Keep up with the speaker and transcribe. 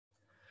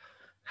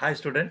Hi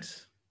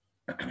students,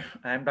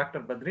 I am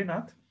Dr.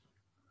 Badrinath.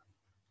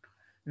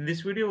 In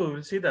this video, we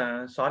will see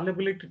the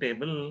solubility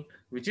table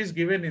which is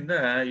given in the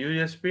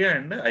USP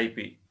and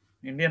IP,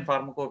 Indian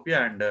Pharmacopoeia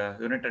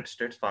and United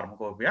States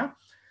Pharmacopoeia.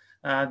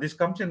 This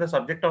comes in the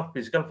subject of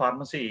Physical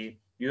Pharmacy,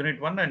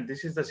 Unit 1, and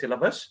this is the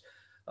syllabus.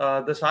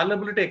 The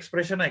solubility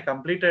expression, I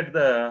completed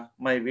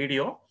my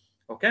video,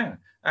 okay?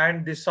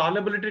 And the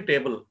solubility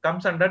table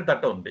comes under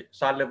that only,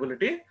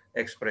 solubility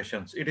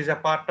expressions. It is a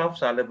part of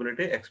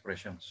solubility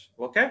expressions,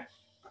 okay?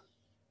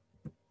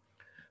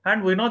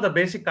 And we know the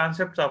basic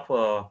concepts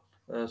of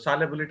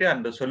solubility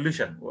and the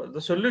solution.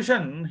 The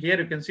solution, here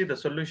you can see the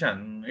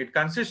solution, it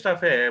consists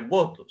of a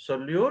both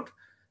solute,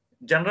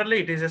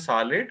 generally it is a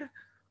solid,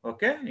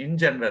 okay, in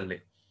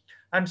generally.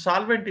 And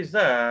solvent is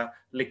the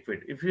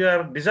liquid. If you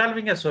are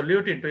dissolving a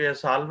solute into a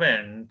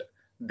solvent,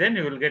 then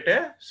you will get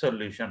a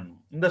solution.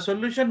 In the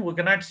solution, we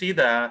cannot see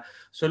the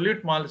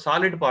solute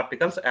solid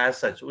particles as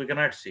such. We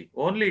cannot see.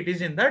 Only it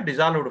is in the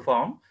dissolved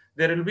form.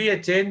 There will be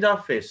a change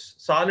of phase.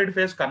 Solid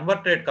phase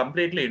converted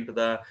completely into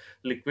the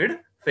liquid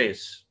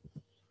phase.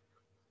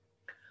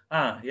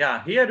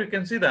 Yeah, here you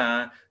can see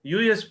the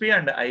USP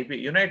and IP,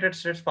 United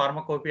States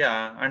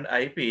Pharmacopoeia and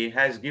IP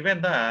has given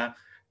the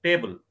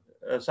table,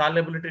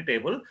 solubility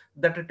table.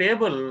 That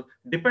table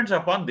depends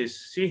upon this.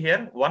 See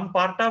here, one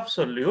part of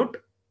solute,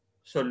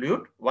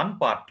 one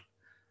part.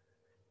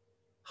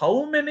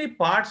 How many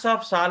parts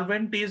of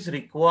solvent is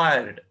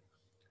required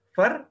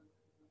for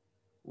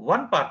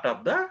one part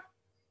of the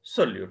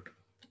solute?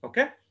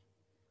 Okay.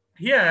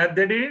 Here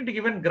they didn't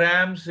given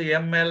grams,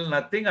 ml,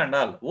 nothing and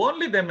all.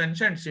 Only they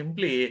mentioned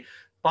simply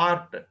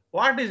part.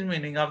 What is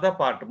meaning of the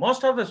part?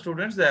 Most of the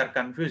students, they are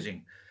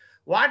confusing.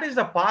 What is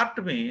the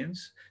part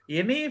means?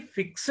 Any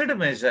fixed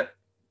measure.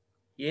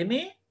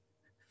 Any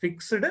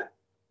fixed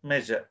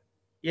measure.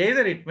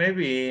 Either it may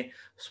be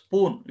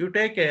spoon. You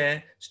take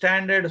a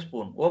standard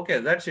spoon.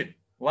 Okay, that's it.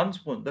 One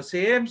spoon. The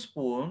same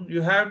spoon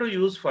you have to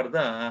use for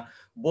the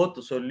both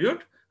solute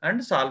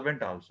and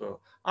solvent also.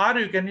 Or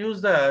you can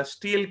use the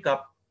steel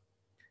cup.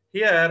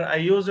 Here I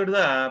used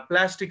the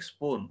plastic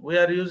spoon. We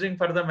are using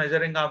for the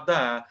measuring of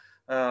the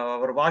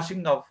our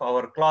washing of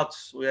our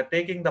clothes. We are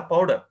taking the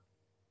powder,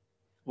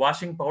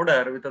 washing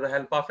powder with the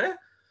help of a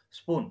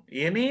spoon.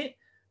 Any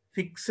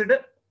fixed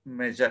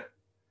measure.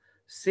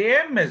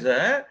 Same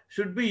measure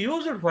should be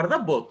used for the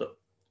both.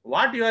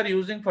 What you are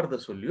using for the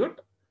solute,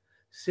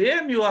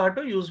 same you have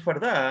to use for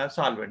the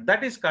solvent.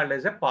 That is called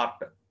as a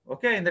part.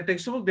 Okay, in the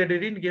textbook they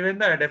didn't given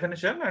the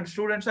definition and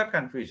students are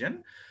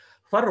confusion.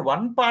 For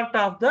one part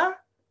of the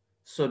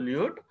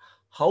solute,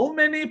 how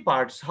many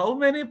parts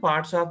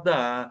of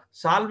the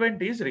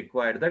solvent is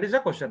required? That is a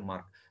question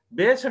mark.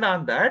 Based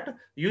on that,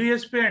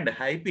 USP and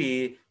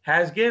IP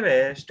has gave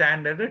a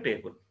standard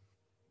table.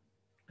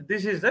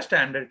 This is the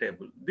standard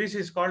table. This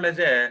is called as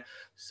a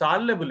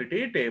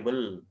solubility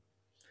table.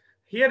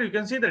 Here you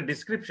can see the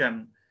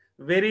description: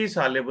 very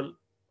soluble,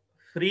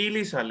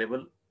 freely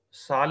soluble,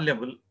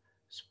 soluble,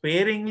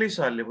 sparingly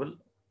soluble,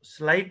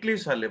 slightly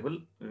soluble,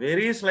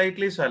 very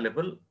slightly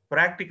soluble,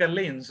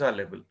 practically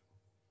insoluble.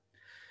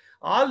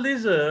 All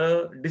these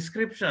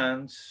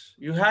descriptions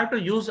you have to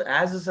use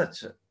as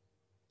such.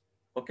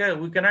 Okay,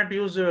 we cannot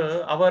use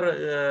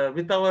our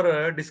with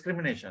our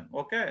discrimination.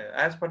 Okay,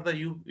 as per the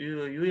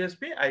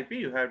USP IP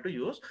you have to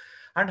use.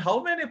 And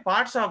how many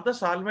parts of the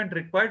solvent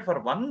required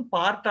for one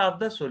part of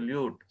the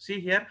solute?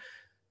 See here,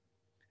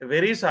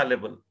 very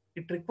soluble.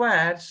 It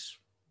requires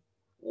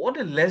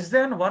only less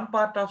than one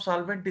part of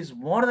solvent is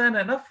more than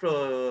enough.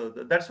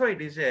 That's why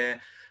it is a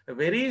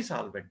very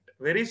solvent,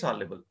 very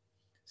soluble.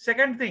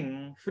 Second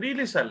thing,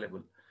 freely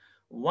soluble.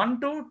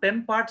 1 to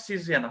 10 parts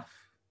is enough.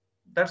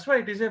 That's why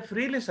it is a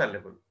freely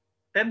soluble.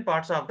 10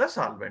 parts of the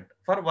solvent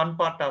for one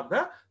part of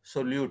the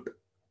solute.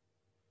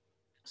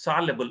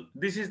 Soluble.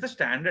 This is the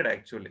standard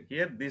actually.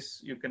 Here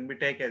this you can be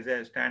take as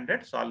a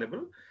standard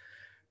soluble.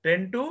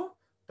 10 to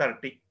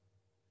 30.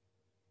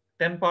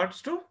 10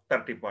 parts to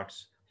 30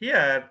 parts.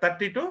 Here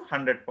 30 to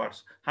 100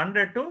 parts.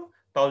 100 to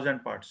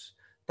 1000 parts.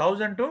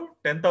 1000 to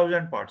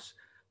 10,000 parts.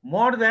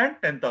 More than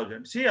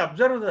 10,000. See,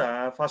 observe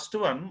the first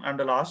one and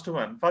the last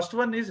one. First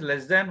one is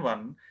less than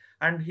 1.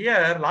 And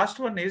here last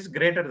one is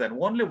greater than.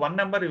 Only one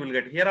number you will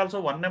get. Here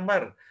also one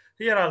number.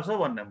 Here also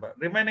one number.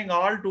 Remaining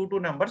all two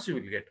numbers you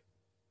will get.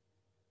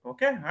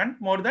 Okay. And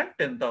more than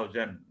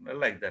 10,000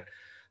 like that.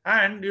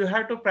 And you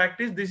have to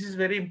practice. This is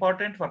very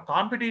important for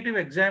competitive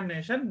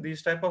examination.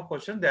 These type of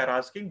questions they are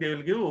asking. They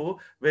will give you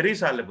very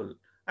soluble.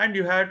 And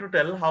you have to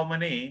tell how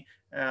many,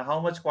 how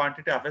much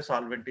quantity of a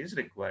solvent is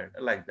required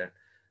like that.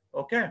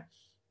 Okay.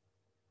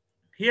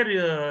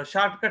 Here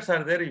shortcuts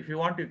are there. If you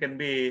want, you can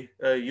be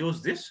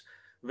use this.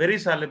 Very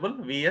soluble,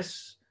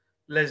 Vs,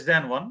 less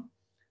than 1.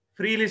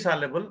 Freely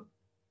soluble,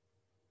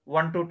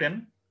 1 to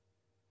 10.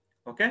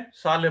 Okay.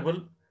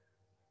 Soluble,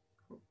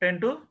 10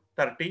 to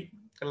 30,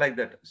 like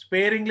that.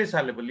 Sparingly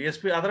soluble,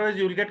 ESP. Otherwise,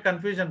 you will get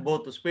confusion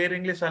both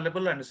sparingly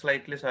soluble and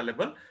slightly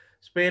soluble.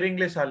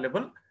 Sparingly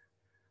soluble,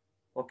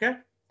 okay,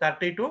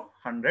 30 to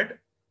 100.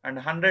 and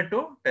 100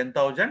 to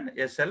 10,000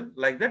 SL,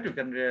 like that. You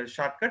can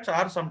shortcuts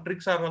or some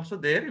tricks are also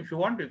there. If you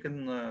want, you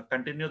can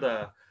continue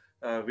the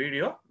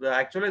video.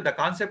 Actually, the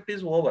concept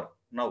is over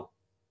now.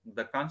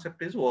 The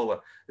concept is over.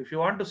 If you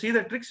want to see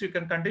the tricks, you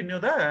can continue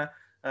the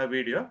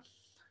video.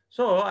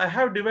 So I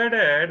have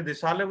divided the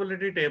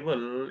solubility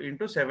table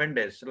into 7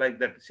 days, like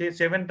that. See,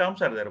 7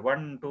 terms are there.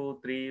 1, 2,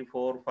 3,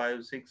 4,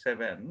 5, 6,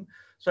 7.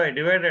 So I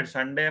divided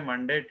Sunday,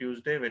 Monday,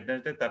 Tuesday,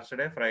 Wednesday,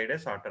 Thursday, Friday,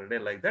 Saturday,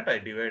 like that I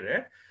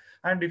divided.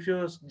 And if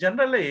you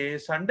generally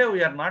Sunday,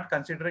 we are not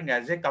considering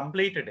as a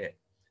complete day.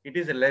 It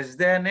is less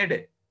than a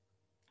day.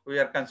 We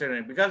are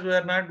considering because we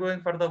are not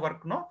going for the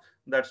work. No,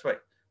 that's why.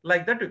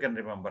 Like that, you can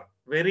remember.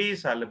 Very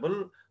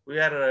soluble. We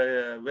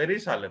are very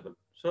soluble.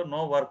 So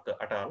no work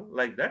at all,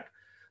 like that.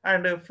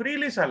 And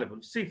freely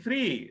soluble. See,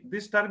 free.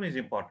 This term is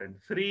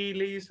important.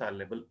 Freely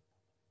soluble.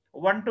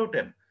 1 to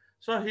 10.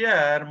 So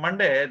here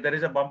Monday there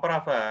is a bumper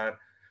offer.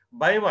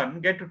 Buy one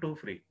get two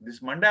free.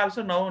 This Monday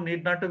also now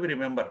need not to be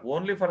remembered.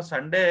 Only for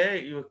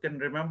Sunday you can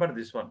remember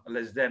this one,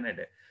 less than a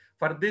day.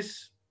 For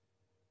this,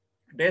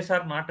 days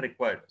are not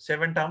required.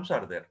 7 terms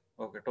are there.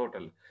 Okay,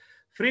 total.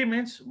 Free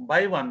means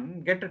buy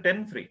one get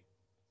 10 free.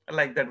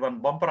 Like that, one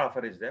bumper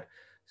offer is there.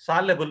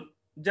 Soluble.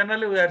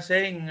 Generally, we are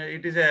saying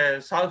it is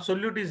a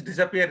solute is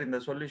disappear in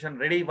the solution.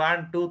 Ready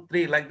 1, 2,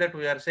 3. Like that,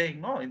 we are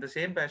saying no in the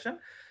same fashion.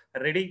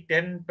 Ready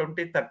 10,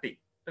 20, 30.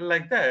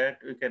 Like that,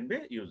 we can be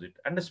use it.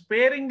 And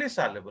sparingly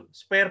soluble.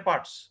 Spare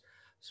parts.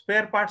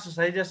 Spare parts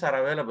sizes are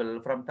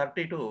available from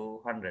 30 to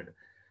 100.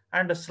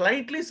 And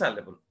slightly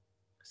soluble.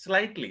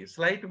 Slightly.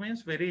 Slight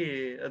means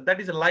very,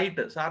 that is light.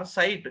 Or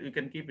sight, you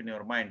can keep in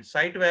your mind.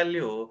 Sight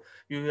value,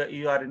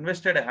 you are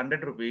invested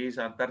 100 rupees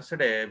on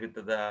Thursday with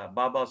the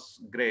Baba's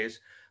grace.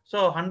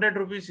 So 100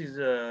 rupees is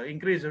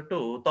increased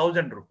to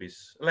 1000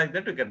 rupees. Like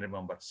that you can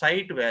remember.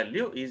 Sight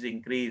value is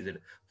increased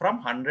from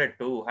 100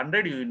 to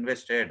 100 you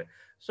invested.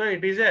 So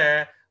it is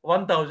a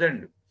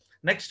 1000.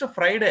 Next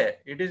Friday,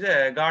 it is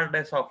a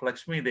goddess of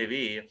Lakshmi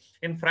Devi.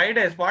 In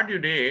Fridays, what you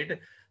did,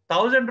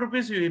 1000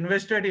 rupees you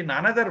invested in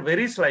another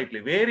very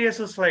slightly, various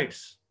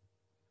slides,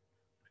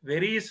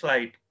 very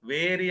slight,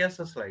 various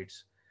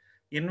slides.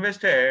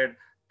 Invested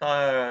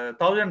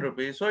 1000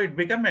 rupees, so it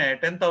became a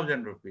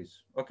 10,000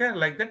 rupees. Okay,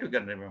 like that you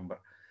can remember.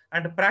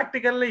 And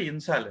practically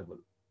insoluble.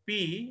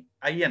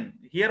 PIN.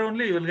 Here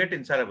only you will get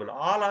insoluble.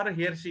 All are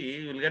here. See,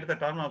 you will get the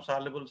term of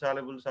soluble,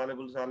 soluble,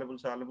 soluble, soluble,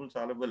 soluble,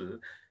 soluble.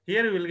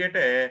 Here you will get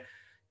a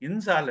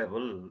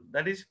insoluble.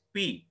 That is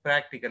P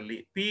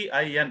practically.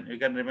 PIN. You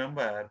can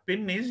remember.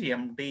 Pin is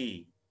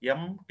empty.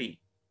 Empty.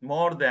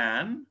 More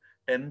than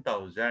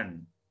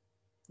 10,000.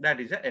 That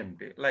is a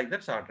empty. Like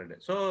that Saturday.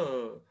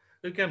 So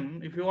you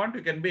can, if you want,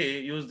 you can be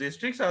use these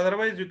tricks.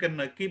 Otherwise, you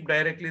can keep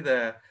directly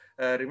the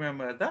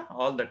remember the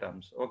all the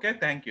terms. Okay.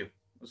 Thank you.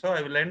 So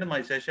I will end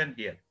my session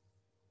here.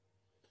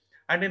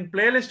 And in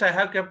playlist, I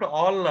have kept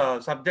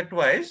all subject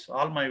wise,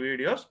 all my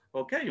videos.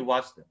 Okay, you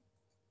watch them.